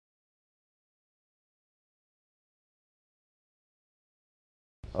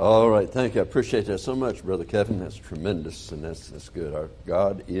All right, thank you. I appreciate that so much, Brother Kevin. That's tremendous, and that's good. Our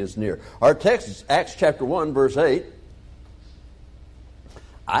God is near. Our text is Acts chapter 1, verse 8.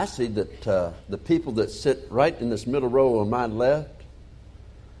 I see that the people that sit right in this middle row on my left,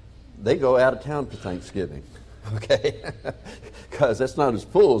 they go out of town for Thanksgiving, okay? Because that's not as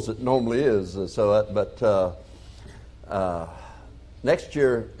full as it normally is. Next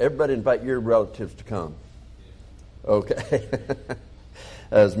year, everybody invite your relatives to come. Okay.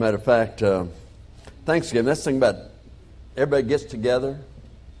 As a matter of fact, Thanksgiving, that's the thing about everybody gets together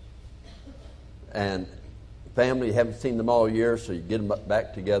and family, you haven't seen them all year, so you get them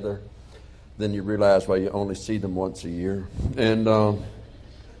back together. Then you realize why you only see them once a year. And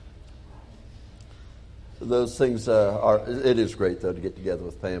those things it is great, though, to get together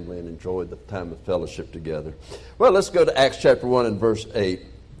with family and enjoy the time of fellowship together. Well, let's go to Acts chapter 1 and verse 8.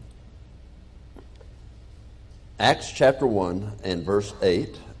 Acts chapter 1 and verse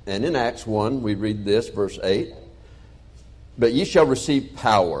 8. And in Acts 1, we read this, verse 8. But ye shall receive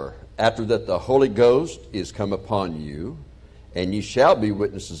power after that the Holy Ghost is come upon you, and ye shall be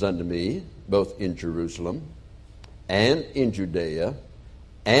witnesses unto me, both in Jerusalem, and in Judea,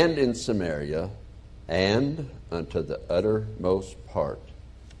 and in Samaria, and unto the uttermost part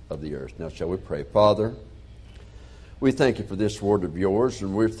of the earth. Now shall we pray. Father, we thank you for this word of yours,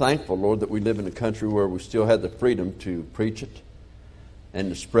 and we're thankful, Lord, that we live in a country where we still have the freedom to preach it and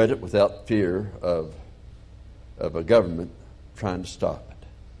to spread it without fear of a government trying to stop it.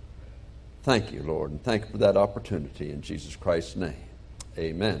 Thank you, Lord, and thank you for that opportunity in Jesus Christ's name.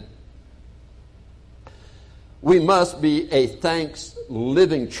 Amen. We must be a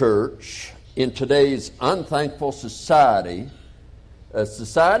thanks-living church in today's unthankful society, a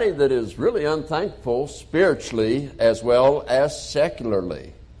society that is really unthankful spiritually as well as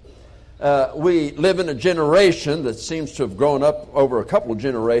secularly. We live in a generation that seems to have grown up over a couple of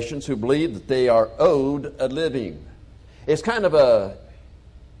generations who believe that they are owed a living. It's kind of a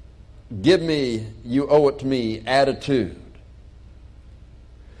give me, you owe it to me attitude.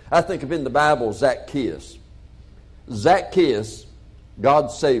 I think of in the Bible Zacchaeus. Zacchaeus,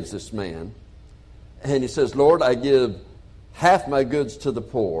 God saves this man, and he says, Lord, I give half my goods to the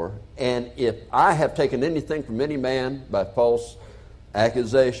poor, and if I have taken anything from any man by false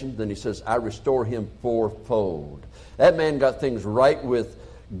accusation, then he says, I restore him fourfold. That man got things right with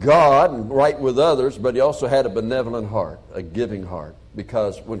God and right with others, but he also had a benevolent heart, a giving heart,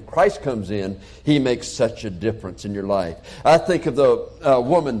 because when Christ comes in, he makes such a difference in your life. I think of the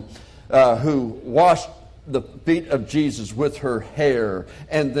woman who washed the feet of Jesus with her hair,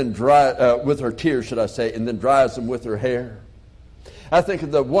 and then with her tears, should I say, and then dries them with her hair. I think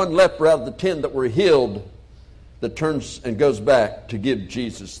of the one leper out of the 10 that were healed that turns and goes back to give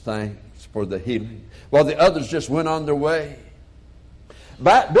Jesus thanks for the healing, while the others just went on their way.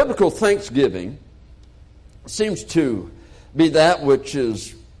 Biblical thanksgiving seems to be that which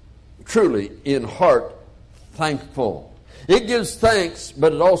is truly in heart thankful. It gives thanks,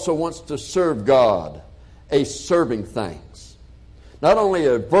 but it also wants to serve God, a serving thanks. Not only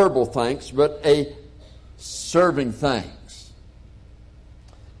a verbal thanks, but a serving thanks.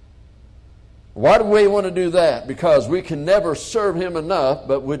 Why do we want to do that? Because we can never serve Him enough,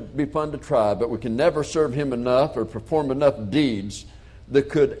 but it would be fun to try, but we can never serve Him enough or perform enough deeds that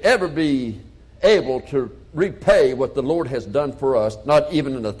could ever be able to repay what the Lord has done for us, not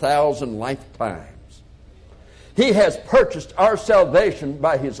even in 1,000 lifetimes. He has purchased our salvation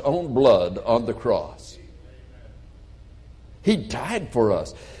by His own blood on the cross. He died for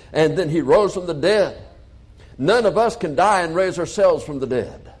us, and then He rose from the dead. None of us can die and raise ourselves from the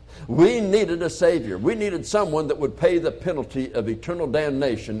dead. We needed a Savior. We needed someone that would pay the penalty of eternal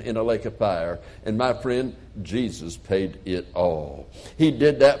damnation in a lake of fire. And my friend, Jesus paid it all. He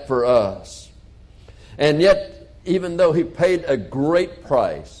did that for us. And yet, even though He paid a great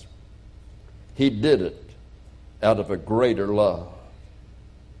price, He did it out of a greater love.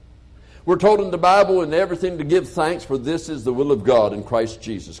 We're told in the Bible in everything to give thanks, for this is the will of God in Christ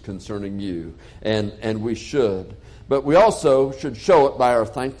Jesus concerning you. And we should. But we also should show it by our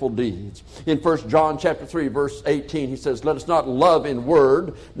thankful deeds. In 1 John chapter 3, verse 18, he says, let us not love in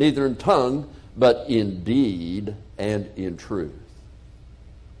word, neither in tongue, but in deed and in truth.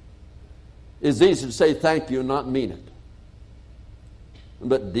 It's easy to say thank you and not mean it.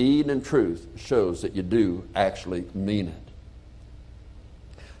 But deed and truth shows that you do actually mean it.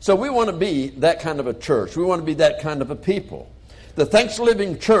 So we want to be that kind of a church. We want to be that kind of a people. The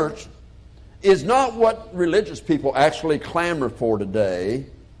thanks-living church is not what religious people actually clamor for today.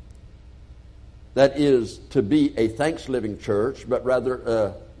 That is to be a thanks-living church, but rather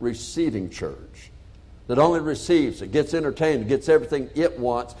a receiving church. that only receives, it gets entertained, gets everything it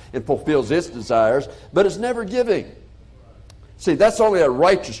wants, and fulfills its desires, but is never giving. See, that's only a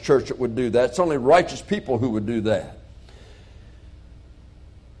righteous church that would do that. It's only righteous people who would do that.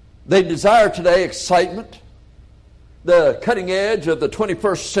 They desire today excitement, the cutting edge of the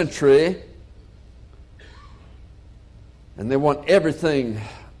 21st century, and they want everything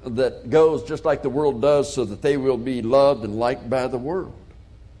that goes just like the world does so that they will be loved and liked by the world.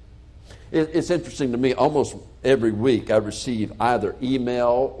 It's interesting to me, almost every week I receive either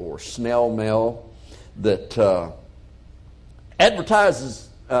email or snail mail that advertises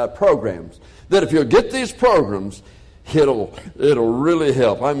programs, that if you'll get these programs, it'll really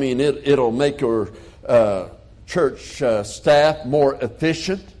help. I mean, it'll make your church staff more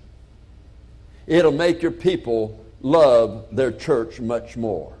efficient. It'll make your people love their church much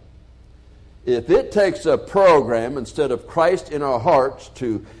more. If it takes a program instead of Christ in our hearts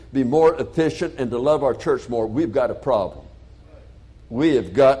to be more efficient and to love our church more, we've got a problem. We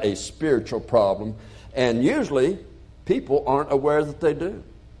have got a spiritual problem, and usually people aren't aware that they do.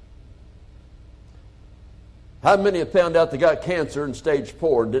 How many have found out they got cancer in stage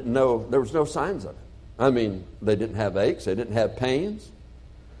 4 and didn't know there was no signs of it? I mean, they didn't have aches, they didn't have pains.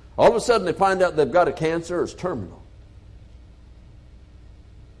 All of a sudden they find out they've got a cancer, it's terminal.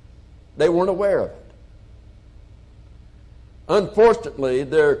 They weren't aware of it. Unfortunately,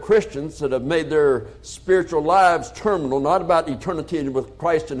 there are Christians that have made their spiritual lives terminal, not about eternity with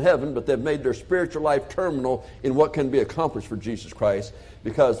Christ in heaven, but they've made their spiritual life terminal in what can be accomplished for Jesus Christ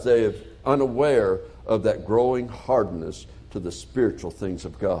because they're unaware of that growing hardness to the spiritual things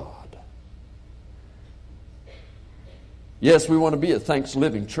of God. Yes, we want to be a thanks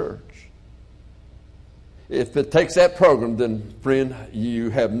living church. If it takes that program, then, friend, you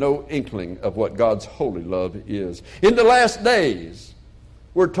have no inkling of what God's holy love is. In the last days,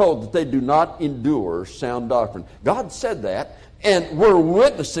 we're told that they do not endure sound doctrine. God said that, and we're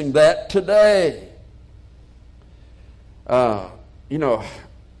witnessing that today.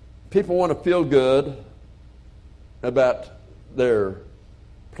 People want to feel good about their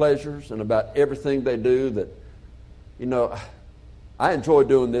pleasures and about everything they do that, I enjoy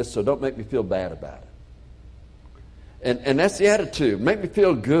doing this, so don't make me feel bad about it. And that's the attitude. Make me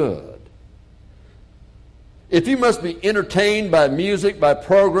feel good. If you must be entertained by music, by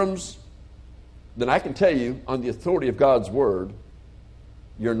programs, then I can tell you, on the authority of God's Word,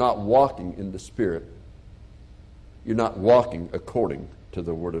 you're not walking in the Spirit. You're not walking according to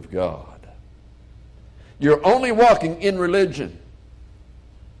the Word of God. You're only walking in religion.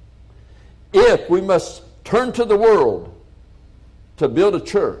 If we must turn to the world to build a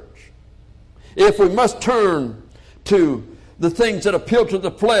church, if we must turn to the things that appeal to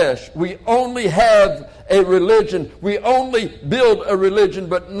the flesh, we only have a religion. We only build a religion,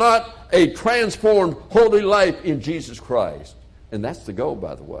 but not a transformed holy life in Jesus Christ. And that's the goal,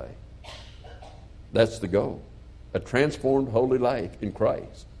 by the way. That's the goal. A transformed holy life in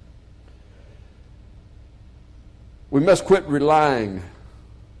Christ. We must quit relying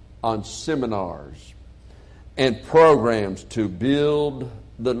on seminars and programs to build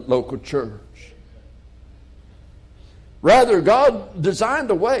the local church. Rather, God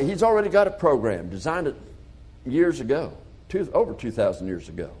designed a way. He's already got a program, designed it years ago, over 2,000 years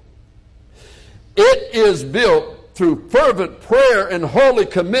ago. It is built through fervent prayer and holy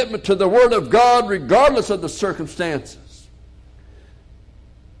commitment to the Word of God, regardless of the circumstances.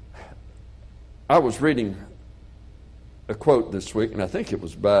 I was reading a quote this week, and I think it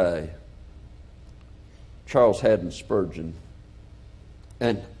was by Charles Haddon Spurgeon.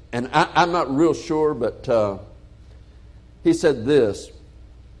 And I'm not real sure, but he said this: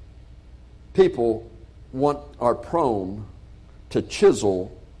 people are prone to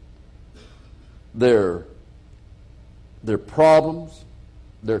chisel their problems,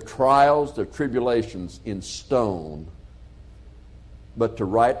 their trials, their tribulations in stone, but to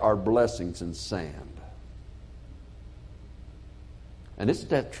write our blessings in sand. And isn't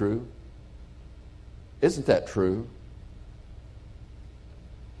that true? Isn't that true?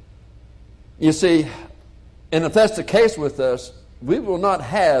 You see, and if that's the case with us, we will not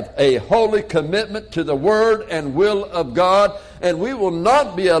have a holy commitment to the Word and will of God, and we will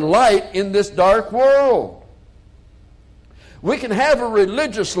not be a light in this dark world. We can have a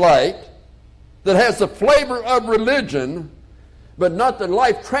religious light that has the flavor of religion, but not the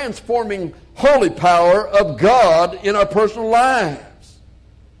life-transforming holy power of God in our personal lives.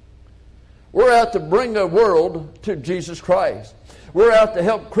 We're out to bring the world to Jesus Christ. We're out to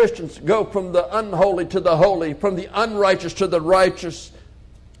help Christians go from the unholy to the holy, from the unrighteous to the righteous.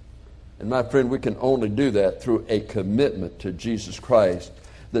 And my friend, we can only do that through a commitment to Jesus Christ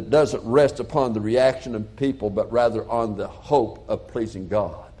that doesn't rest upon the reaction of people, but rather on the hope of pleasing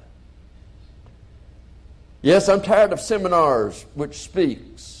God. Yes, I'm tired of seminars which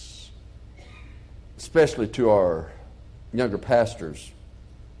speaks, especially to our younger pastors,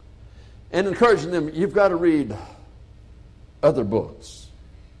 and encouraging them, you've got to read other books.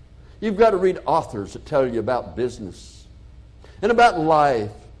 You've got to read authors that tell you about business and about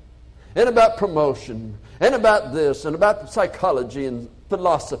life and about promotion and about this and about psychology and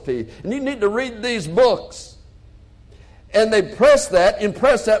philosophy. And you need to read these books. And they impress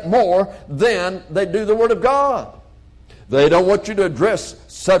that more than they do the Word of God. They don't want you to address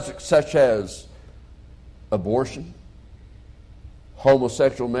subjects such as abortion,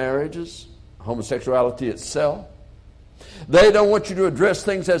 homosexual marriages, homosexuality itself. They don't want you to address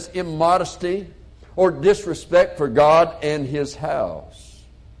things as immodesty or disrespect for God and His house.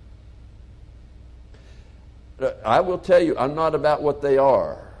 I will tell you, I'm not about what they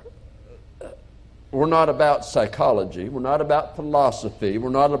are. We're not about psychology. We're not about philosophy. We're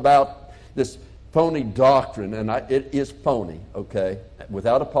not about this phony doctrine. And it is phony, okay?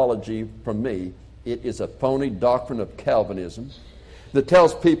 Without apology from me, it is a phony doctrine of Calvinism that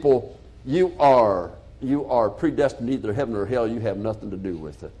tells people you are predestined to either heaven or hell. You have nothing to do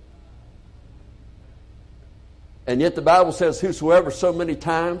with it. And yet the Bible says, whosoever, so many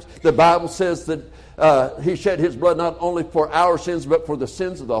times. The Bible says that He shed His blood not only for our sins, but for the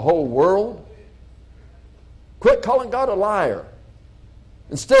sins of the whole world. Quit calling God a liar.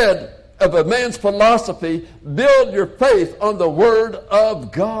 Instead of a man's philosophy, build your faith on the Word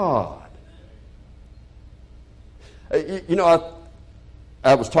of God. You know,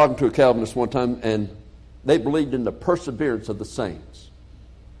 I was talking to a Calvinist one time, and they believed in the perseverance of the saints.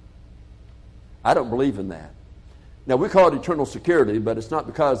 I don't believe in that. Now, we call it eternal security, but it's not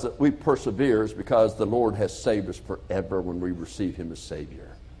because that we persevere. It's because the Lord has saved us forever when we receive Him as Savior.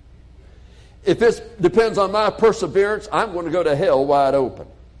 If it depends on my perseverance, I'm going to go to hell wide open.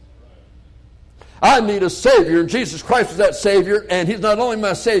 I need a Savior, and Jesus Christ is that Savior, and He's not only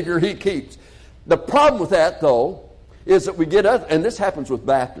my Savior, He keeps. The problem with that, though, is that we get up, and this happens with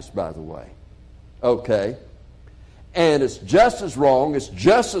Baptists, by the way. Okay? And it's just as wrong, it's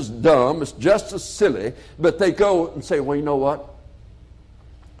just as dumb, it's just as silly, but they go and say, well, you know what?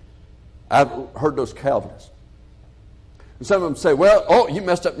 I've heard those Calvinists. And some of them say, well, you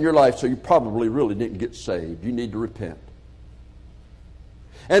messed up in your life, so you probably really didn't get saved. You need to repent.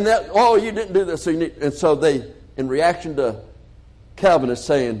 And that, you didn't do this, so you need... And so they, in reaction to Calvinists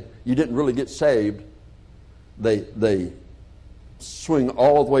saying, you didn't really get saved, they swing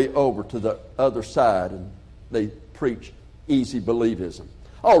all the way over to the other side, and they preach easy believism.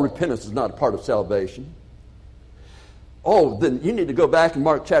 Repentance is not a part of salvation. Then you need to go back in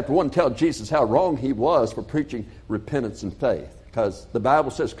Mark chapter 1 and tell Jesus how wrong He was for preaching repentance and faith. Because the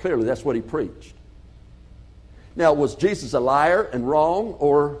Bible says clearly that's what He preached. Now, was Jesus a liar and wrong,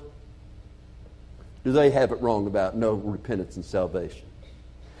 or do they have it wrong about no repentance and salvation?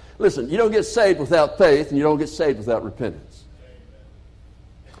 Listen, you don't get saved without faith, and you don't get saved without repentance.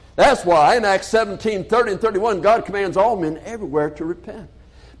 That's why in Acts 17, 30 and 31, God commands all men everywhere to repent.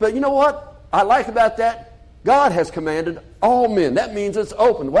 But you know what I like about that? God has commanded all men. That means it's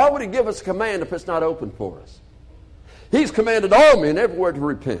open. Why would He give us a command if it's not open for us? He's commanded all men everywhere to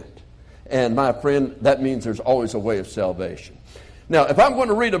repent. And my friend, that means there's always a way of salvation. Now, if I'm going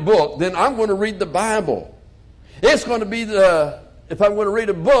to read a book, then I'm going to read the Bible. It's going to be if I'm going to read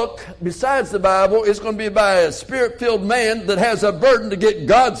a book besides the Bible, it's going to be by a Spirit-filled man that has a burden to get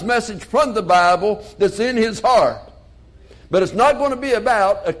God's message from the Bible that's in his heart. But it's not going to be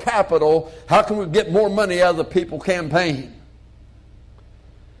about a capital, how can we get more money out of the people campaign.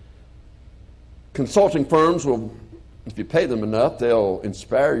 Consulting firms will, if you pay them enough, they'll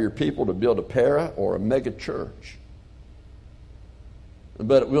inspire your people to build a para or a mega church.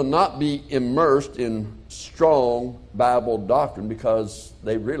 But it will not be immersed in strong Bible doctrine because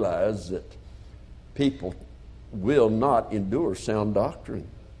they realize that people will not endure sound doctrine.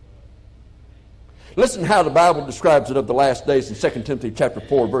 Listen how the Bible describes it of the last days in 2 Timothy chapter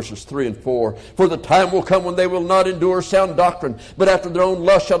 4, verses 3 and 4. For the time will come when they will not endure sound doctrine, but after their own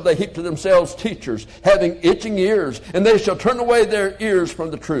lust shall they heap to themselves teachers, having itching ears, and they shall turn away their ears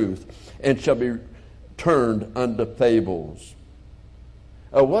from the truth, and shall be turned unto fables.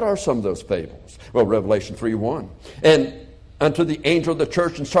 What are some of those fables? Well, Revelation 3:1. And unto the angel of the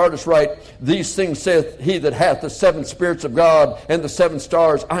church in Sardis write, these things saith he that hath the 7 spirits of God and the 7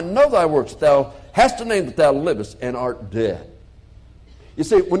 stars. I know thy works, thou hast a name that thou livest and art dead. You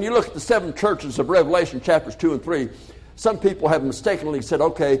see, when you look at the 7 churches of Revelation chapters 2 and 3, some people have mistakenly said,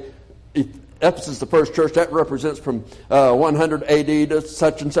 okay, if Ephesus, the first church, that represents from 100 A.D. to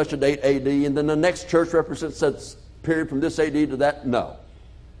such and such a date A.D., and then the next church represents that period from this A.D. to that. No.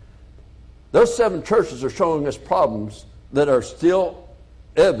 Those 7 churches are showing us problems that are still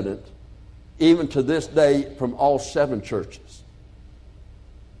evident even to this day from all 7 churches.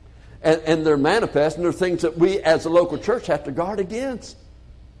 And they're manifest, and they're things that we as a local church have to guard against.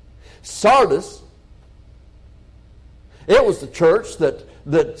 Sardis, it was the church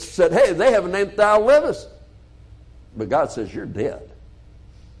that said, hey, they have a name that thou livest. But God says, you're dead.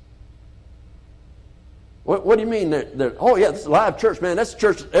 What do you mean? Oh, yeah, this is a live church, man. That's the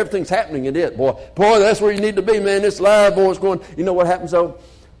church. Everything's happening in it, boy. Boy, that's where you need to be, man. It's live, boy. It's going. You know what happens, though?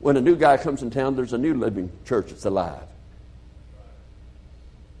 When a new guy comes in town, there's a new living church that's alive.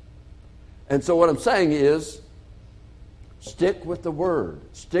 And so what I'm saying is, stick with the Word.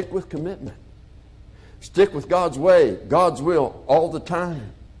 Stick with commitment. Stick with God's way, God's will, all the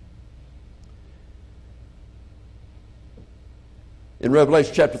time. In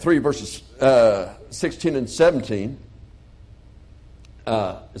Revelation chapter 3, verses 16 and 17,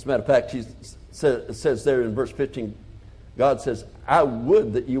 as a matter of fact, it says there in verse 15, God says, I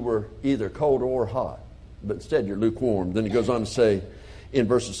would that you were either cold or hot, but instead you're lukewarm. Then he goes on to say in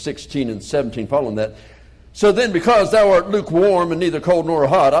verses 16 and 17, following that, so then because thou art lukewarm and neither cold nor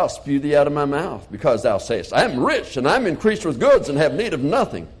hot, I'll spew thee out of my mouth, because thou sayest, I am rich, and I am increased with goods, and have need of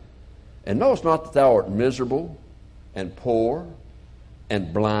nothing. And knowest not that thou art miserable, and poor,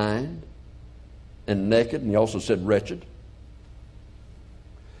 and blind, and naked, and he also said wretched.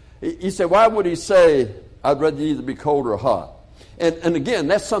 He said, why would he say, I'd rather either be cold or hot? And again,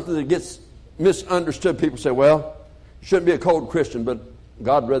 that's something that gets misunderstood. People say, well, you shouldn't be a cold Christian, but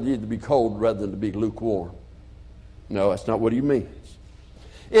God would rather you to be cold rather than to be lukewarm. No, that's not what he means.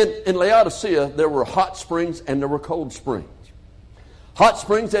 In Laodicea, there were hot springs and there were cold springs. Hot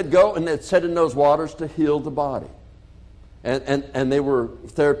springs, they'd go and they'd set in those waters to heal the body. And they were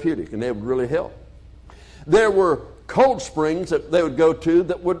therapeutic and they would really help. There were cold springs that they would go to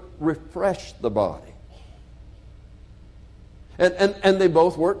that would refresh the body. And they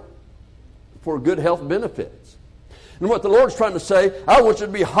both work for good health benefits. And what the Lord's trying to say, I want you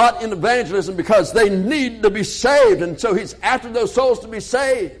to be hot in evangelism because they need to be saved. And so he's after those souls to be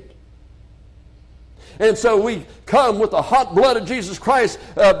saved. And so we come with the hot blood of Jesus Christ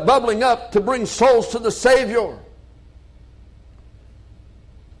bubbling up to bring souls to the Savior.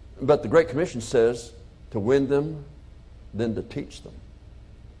 But the Great Commission says to win them, then to teach them.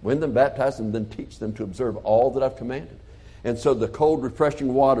 Win them, baptize them, then teach them to observe all that I've commanded. And so the cold,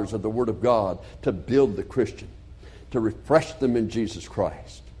 refreshing waters of the Word of God to build the Christian, to refresh them in Jesus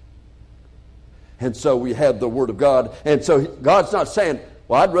Christ. And so we have the Word of God. And so God's not saying,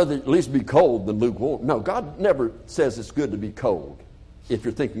 well, I'd rather at least be cold than lukewarm. No, God never says it's good to be cold if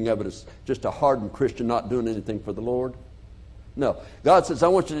you're thinking of it as just a hardened Christian not doing anything for the Lord. No. God says, I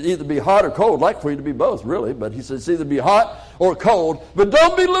want you to either be hot or cold. I'd like for you to be both, really. But he says either be hot or cold, but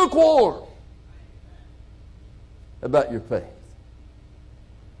don't be lukewarm about your faith.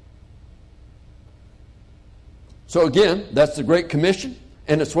 So again, that's the Great Commission,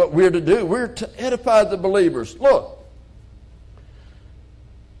 and it's what we're to do. We're to edify the believers. Look,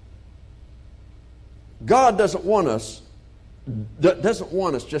 God doesn't want us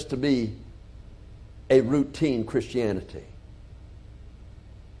just to be a routine Christianity.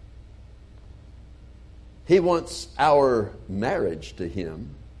 He wants our marriage to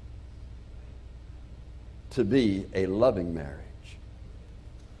Him to be a loving marriage.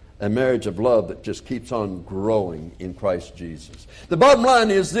 A marriage of love that just keeps on growing in Christ Jesus. The bottom line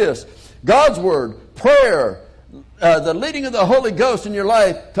is this. God's Word, prayer, the leading of the Holy Ghost in your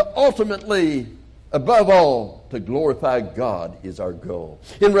life to ultimately, above all, to glorify God is our goal.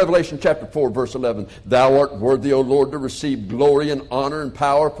 In Revelation chapter 4, verse 11, Thou art worthy, O Lord, to receive glory and honor and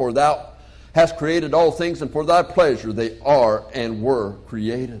power, for Thou hast created all things, and for Thy pleasure they are and were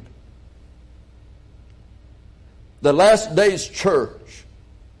created. The last days church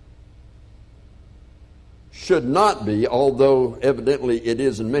should not be, although evidently it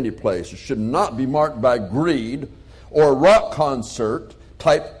is in many places, should not be marked by greed or a rock concert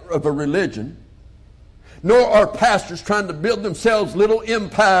type of a religion, nor are pastors trying to build themselves little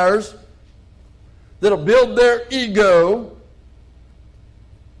empires that'll build their ego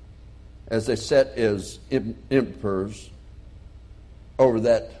as they set as emperors over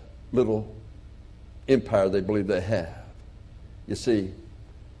that little empire they believe they have. You see,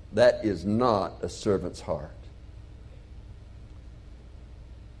 that is not a servant's heart.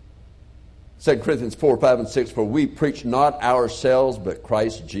 2 Corinthians 4, 5, and 6, For we preach not ourselves, but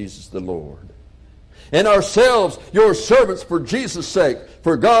Christ Jesus the Lord. And ourselves, your servants, for Jesus' sake.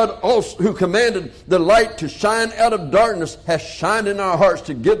 For God also, who commanded the light to shine out of darkness, has shined in our hearts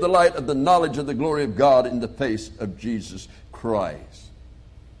to give the light of the knowledge of the glory of God in the face of Jesus Christ.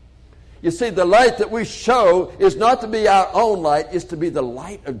 You see, the light that we show is not to be our own light, it's to be the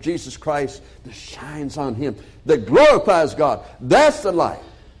light of Jesus Christ that shines on Him, that glorifies God. That's the light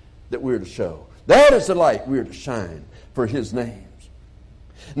that we're to show. That is the light we're to shine for His names.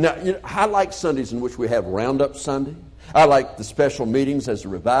 Now, I like Sundays in which we have Roundup Sunday. I like the special meetings as a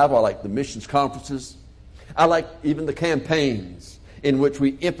revival. I like the missions conferences. I like even the campaigns in which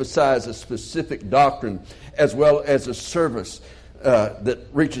we emphasize a specific doctrine as well as a service that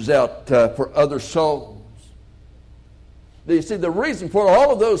reaches out for other souls. You see, the reason for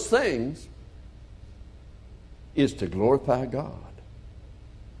all of those things is to glorify God.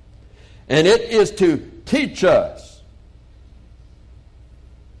 And it is to teach us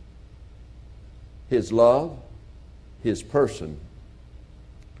His love, His person,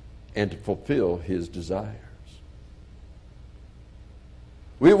 and to fulfill His desires.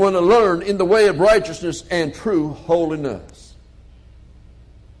 We want to learn in the way of righteousness and true holiness.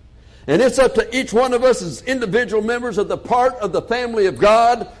 And it's up to each one of us as individual members of the part of the family of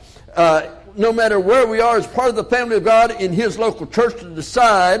God, no matter where we are as part of the family of God in His local church, to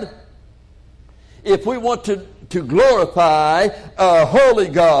decide if we want to glorify a holy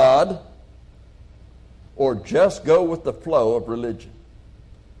God or just go with the flow of religion.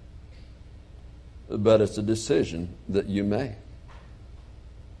 But it's a decision that you make.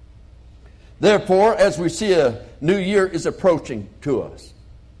 Therefore, as we see a new year is approaching to us,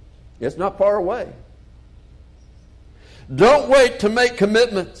 it's not far away. Don't wait to make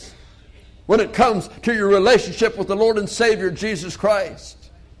commitments when it comes to your relationship with the Lord and Savior Jesus Christ.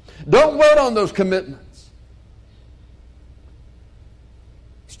 Don't wait on those commitments.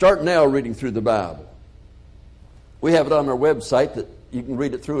 Start now reading through the Bible. We have it on our website that you can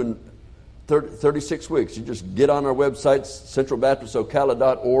read it through in 36 weeks. You just get on our website,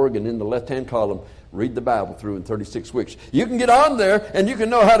 centralbaptistocala.org, and in the left-hand column, read the Bible through in 36 weeks. You can get on there and you can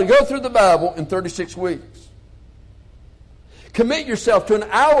know how to go through the Bible in 36 weeks. Commit yourself to an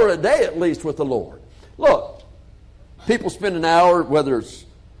hour a day at least with the Lord. Look, people spend an hour, whether it's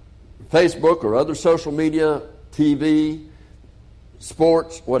Facebook or other social media, TV,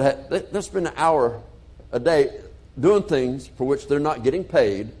 sports, they'll spend an hour a day doing things for which they're not getting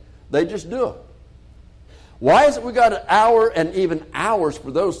paid. They just do it. Why is it we got an hour and even hours for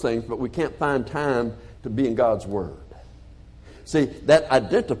those things, but we can't find time to be in God's Word? See, that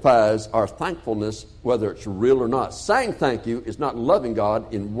identifies our thankfulness, whether it's real or not. Saying thank you is not loving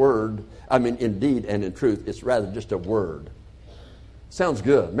God in deed and in truth. It's rather just a word. Sounds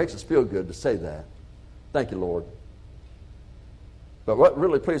good. Makes us feel good to say that. Thank you, Lord. But what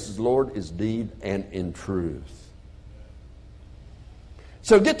really pleases the Lord is deed and in truth.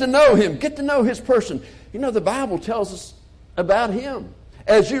 So get to know Him. Get to know His person. You know, the Bible tells us about Him.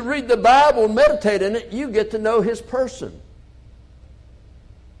 As you read the Bible and meditate in it, you get to know His person.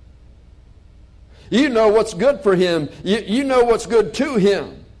 You know what's good for Him. You know what's good to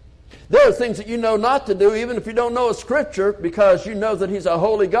Him. There are things that you know not to do, even if you don't know a Scripture, because you know that He's a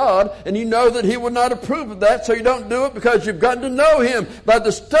holy God, and you know that He would not approve of that, so you don't do it because you've gotten to know Him by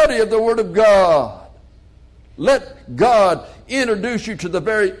the study of the Word of God. Let God introduce you to the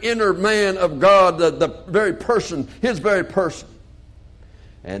very inner man of God, the very person, His very person.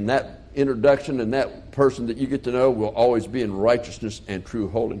 And that introduction and that person that you get to know will always be in righteousness and true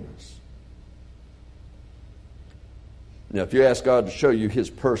holiness. Now, if you ask God to show you His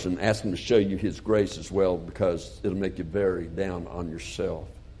person, ask Him to show you His grace as well, because it'll make you very down on yourself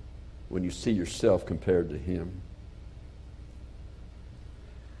when you see yourself compared to Him.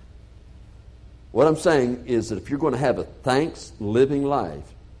 What I'm saying is that if you're going to have a thanks living life,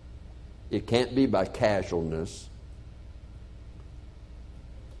 it can't be by casualness.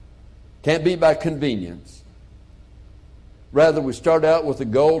 Can't be by convenience. Rather, we start out with the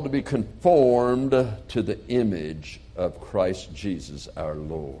goal to be conformed to the image of Christ Jesus our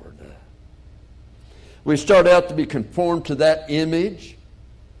Lord. We start out to be conformed to that image.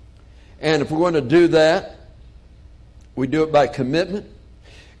 And if we're going to do that, we do it by commitment,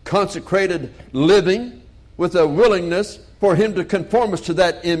 consecrated living with a willingness for Him to conform us to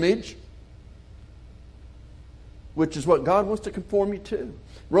that image, which is what God wants to conform you to.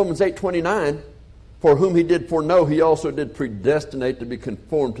 Romans 8:29, for whom He did foreknow, He also did predestinate to be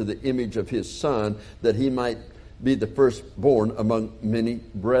conformed to the image of His Son, that He might be the firstborn among many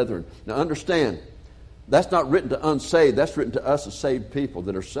brethren. Now understand, that's not written to unsaved, that's written to us as saved people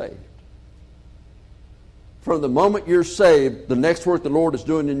that are saved. From the moment you're saved, the next work the Lord is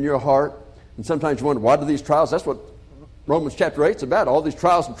doing in your heart, And sometimes you wonder, why do these trials? That's what Romans chapter 8 is about. All these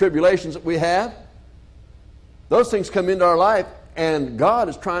trials and tribulations that we have. Those things come into our life, and God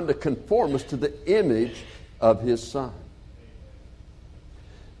is trying to conform us to the image of His Son.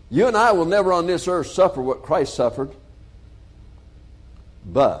 You and I will never on this earth suffer what Christ suffered.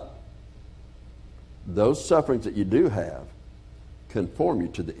 But those sufferings that you do have conform you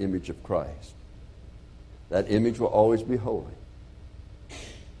to the image of Christ. That image will always be holy.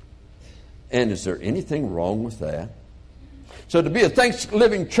 And is there anything wrong with that? So to be a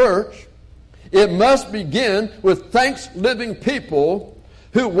thanks-living church, it must begin with thanks-living people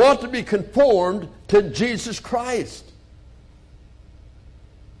who want to be conformed to Jesus Christ.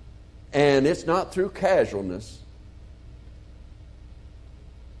 And it's not through casualness,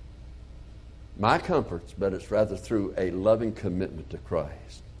 my comforts, but it's rather through a loving commitment to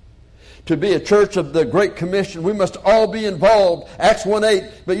Christ. To be a church of the Great Commission, we must all be involved. Acts 1:8,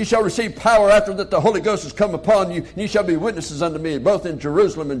 but you shall receive power after that the Holy Ghost has come upon you, and you shall be witnesses unto me, both in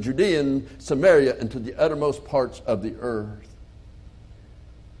Jerusalem and Judea and Samaria, and to the uttermost parts of the earth.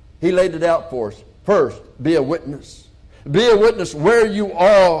 He laid it out for us. First, be a witness. Be a witness where you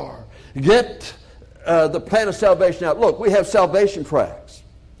are. Get the plan of salvation out. Look, we have salvation tracts.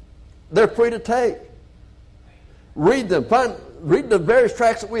 They're free to take. Read them. Read the various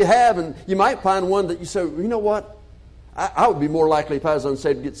tracts that we have, and you might find one that you say, you know what? I would be more likely if I was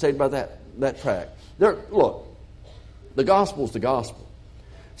unsaved to get saved by that tract. Look, the gospel is the gospel.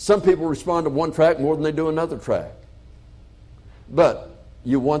 Some people respond to one tract more than they do another tract. But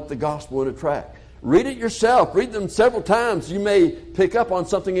you want the gospel in a tract. Read it yourself. Read them several times. You may pick up on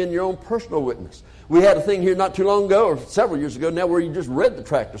something in your own personal witness. We had a thing here not too long ago, or several years ago now, where you just read the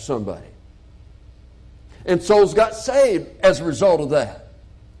tract to somebody. And souls got saved as a result of that.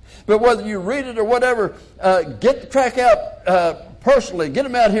 But whether you read it or whatever, get the tract out personally. Get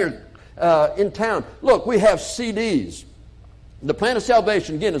them out here in town. Look, we have CDs. The Plan of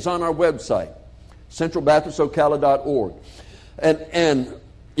Salvation, again, is on our website, centralbaptistocala.org. And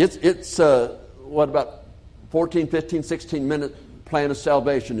it's about 14, 15, 16-minute Plan of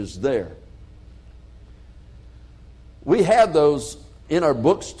Salvation is there. We have those in our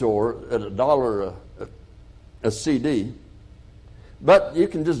bookstore at $1 a CD, but you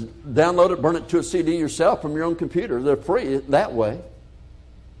can just download it, burn it to a CD yourself from your own computer. They're free that way.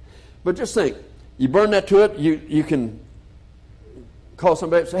 But just think, you burn that to it, you can call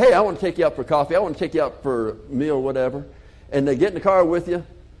somebody and say, hey, I want to take you out for coffee, I want to take you out for a meal or whatever, and they get in the car with you,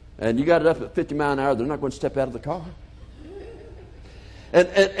 and you got it up at 50 miles an hour, they're not going to step out of the car.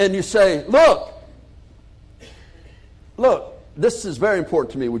 And you say, look, this is very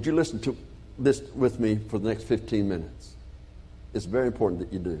important to me. Would you listen to this with me for the next 15 minutes? It's very important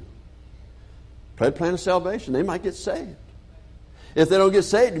that you do. Pray the plan of salvation. They might get saved. If they don't get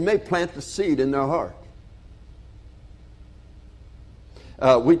saved, you may plant the seed in their heart.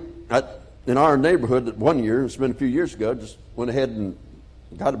 In our neighborhood, one year, it's been a few years ago, just went ahead and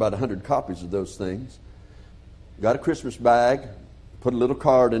got about 100 copies of those things. Got a Christmas bag, put a little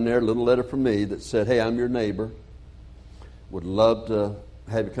card in there, a little letter from me that said, hey, I'm your neighbor. Would love to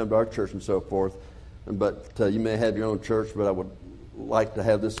have you come to our church and so forth. But you may have your own church, but I would like to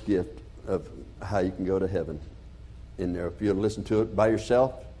have this gift of how you can go to heaven in there. If you'll listen to it by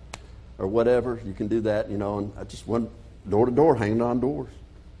yourself or whatever, you can do that, and I just went door to door, hanging on doors.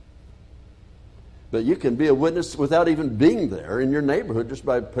 But you can be a witness without even being there in your neighborhood just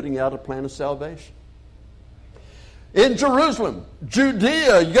by putting out a plan of salvation. In Jerusalem,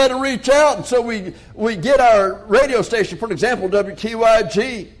 Judea, you got to reach out. And so we get our radio station, for example,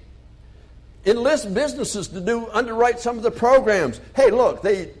 WTYG. Enlist businesses to underwrite some of the programs. Hey, look,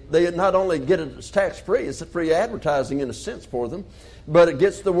 they not only get it as tax-free, it's a free advertising in a sense for them, but it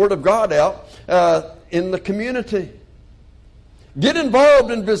gets the Word of God out in the community. Get involved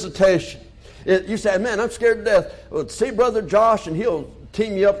in visitation. You say, man, I'm scared to death. Well, see Brother Josh, and he'll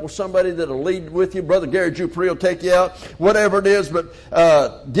team you up with somebody that'll lead with you. Brother Gary Jupri will take you out, whatever it is. But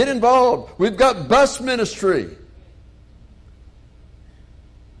get involved. We've got bus ministry.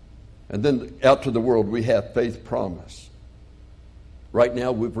 And then out to the world, we have Faith Promise. Right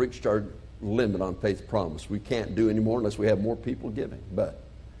now, we've reached our limit on Faith Promise. We can't do any more unless we have more people giving. But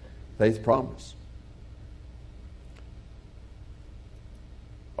Faith Promise.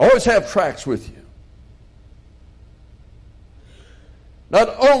 Always have tracts with you. Not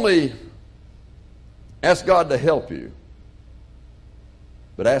only ask God to help you,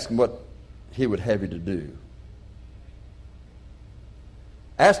 but ask Him what He would have you to do.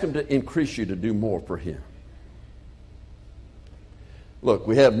 Ask Him to increase you to do more for Him. Look,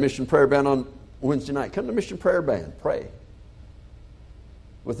 we have Mission Prayer Band on Wednesday night. Come to Mission Prayer Band. Pray.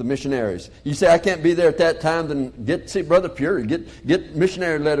 with the missionaries. You say, I can't be there at that time, then see Brother Fury. Get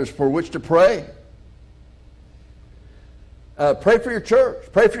missionary letters for which to pray. Pray for your church.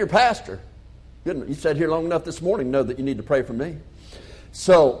 Pray for your pastor. Goodness, you sat here long enough this morning to know that you need to pray for me.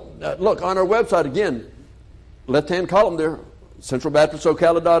 So, look, on our website, again, left-hand column there,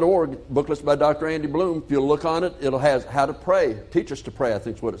 centralbaptistocala.org, booklets by Dr. Andy Bloom. If you'll look on it, it'll have how to pray. Teach us to pray, I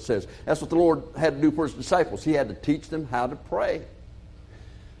think is what it says. That's what the Lord had to do for His disciples. He had to teach them how to pray.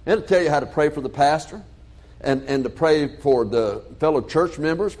 And to tell you how to pray for the pastor and to pray for the fellow church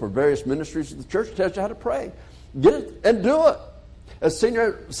members, for various ministries of the church. It tells you how to pray. Get it and do it. As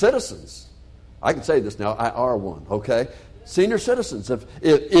senior citizens, I can say this now, I are one, okay? Senior citizens, if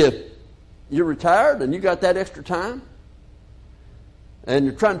you're retired and you got that extra time, and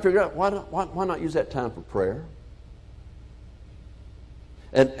you're trying to figure out why not use that time for prayer?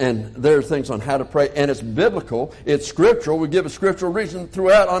 And there are things on how to pray, and it's biblical, it's scriptural. We give a scriptural reason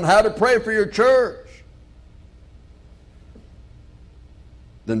throughout on how to pray for your church.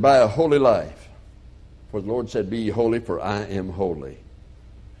 Then by a holy life. For the Lord said, be ye holy, for I am holy.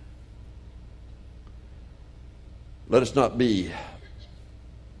 Let us not be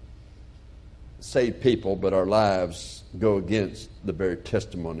saved people, but our lives go against the very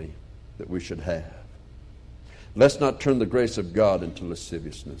testimony that we should have. Let's not turn the grace of God into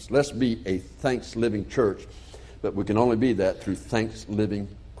lasciviousness. Let's be a thanks-living church, but we can only be that through thanks-living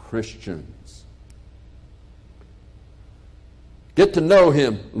Christians. Get to know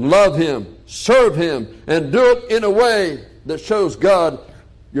Him, love Him, serve Him, and do it in a way that shows God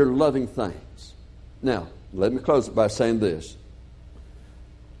your loving thanks. Now, let me close it by saying this.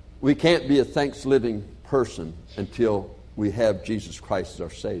 We can't be a thanks-living person until we have Jesus Christ as our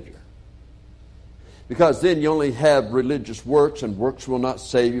Savior. Because then you only have religious works, and works will not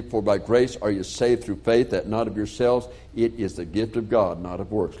save you. For by grace are you saved through faith, that not of yourselves. It is the gift of God, not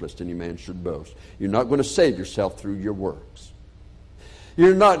of works, lest any man should boast. You're not going to save yourself through your works.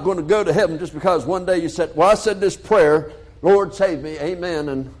 You're not going to go to heaven just because one day you said, well, I said this prayer, Lord save me, amen,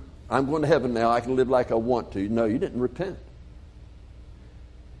 and I'm going to heaven now. I can live like I want to. No, you didn't repent.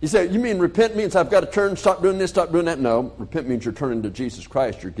 You say, you mean repent means I've got to turn, stop doing this, stop doing that? No, repent means you're turning to Jesus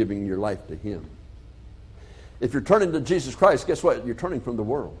Christ. You're giving your life to Him. If you're turning to Jesus Christ, guess what? You're turning from the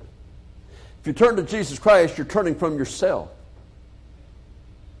world. If you turn to Jesus Christ, you're turning from yourself.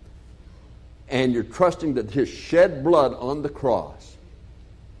 And you're trusting that His shed blood on the cross,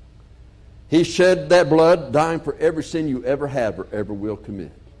 He shed that blood, dying for every sin you ever have or ever will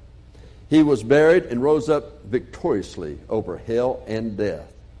commit. He was buried and rose up victoriously over hell and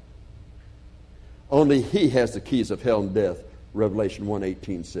death. Only He has the keys of hell and death, Revelation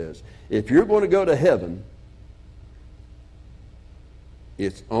 1:18 says. If you're going to go to heaven,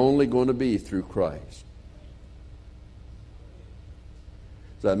 it's only going to be through Christ.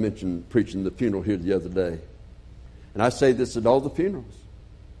 As I mentioned preaching the funeral here the other day, and I say this at all the funerals.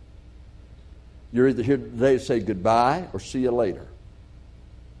 You're either here today to say goodbye or see you later.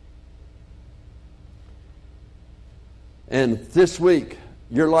 And this week,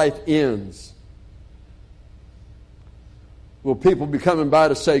 your life ends. Will people be coming by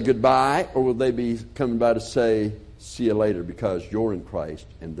to say goodbye, or will they be coming by to say, see you later, because you're in Christ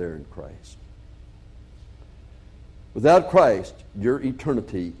and they're in Christ? Without Christ, your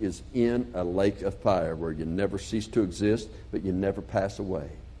eternity is in a lake of fire where you never cease to exist, but you never pass away.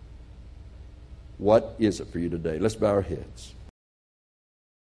 What is it for you today? Let's bow our heads.